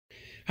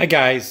Hi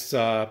guys,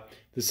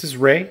 this is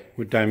Ray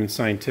with Diamond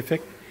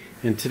Scientific,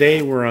 and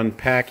today we're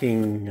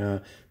unpacking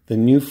the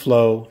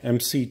NuFlo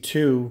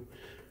MC2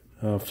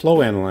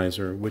 flow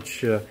analyzer,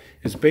 which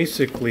is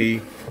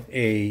basically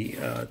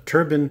a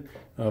turbine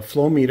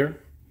flow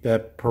meter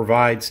that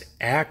provides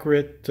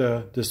accurate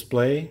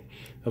display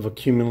of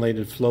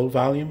accumulated flow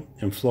volume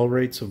and flow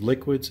rates of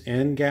liquids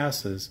and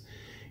gases,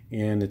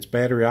 and it's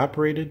battery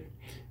operated.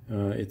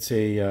 It's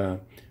a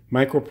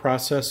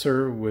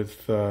microprocessor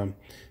with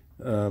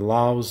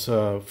allows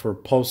for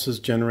pulses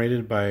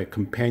generated by a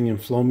companion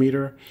flow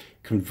meter,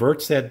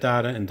 converts that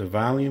data into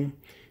volume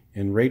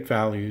and rate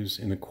values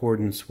in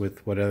accordance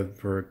with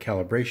whatever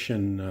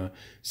calibration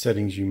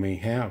settings you may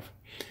have.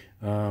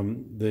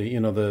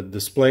 The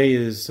display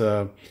is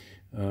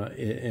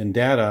in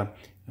data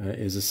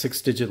is a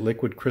 6-digit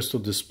liquid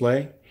crystal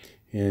display,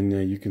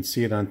 and you can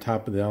see it on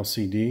top of the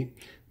LCD,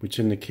 which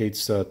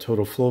indicates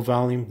total flow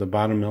volume. The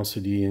bottom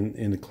LCD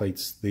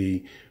indicates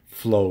the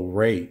flow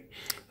rate.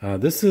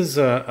 This is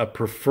a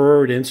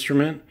preferred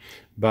instrument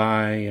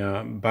by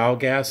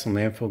biogas and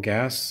landfill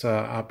gas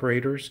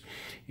operators,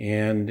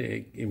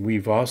 and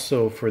we've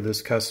also, for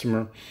this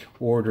customer,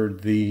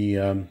 ordered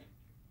the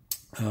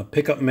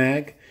pickup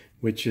mag,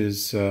 which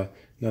is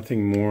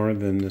nothing more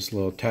than this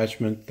little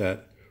attachment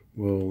that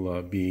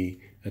will be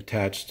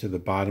attached to the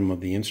bottom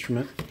of the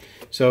instrument.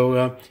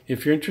 So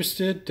if you're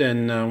interested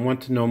and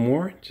want to know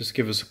more, just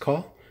give us a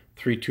call,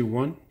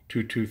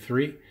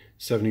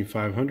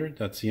 321-223-7500.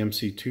 That's the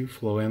MC2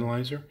 flow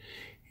analyzer,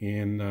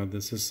 and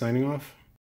this is signing off.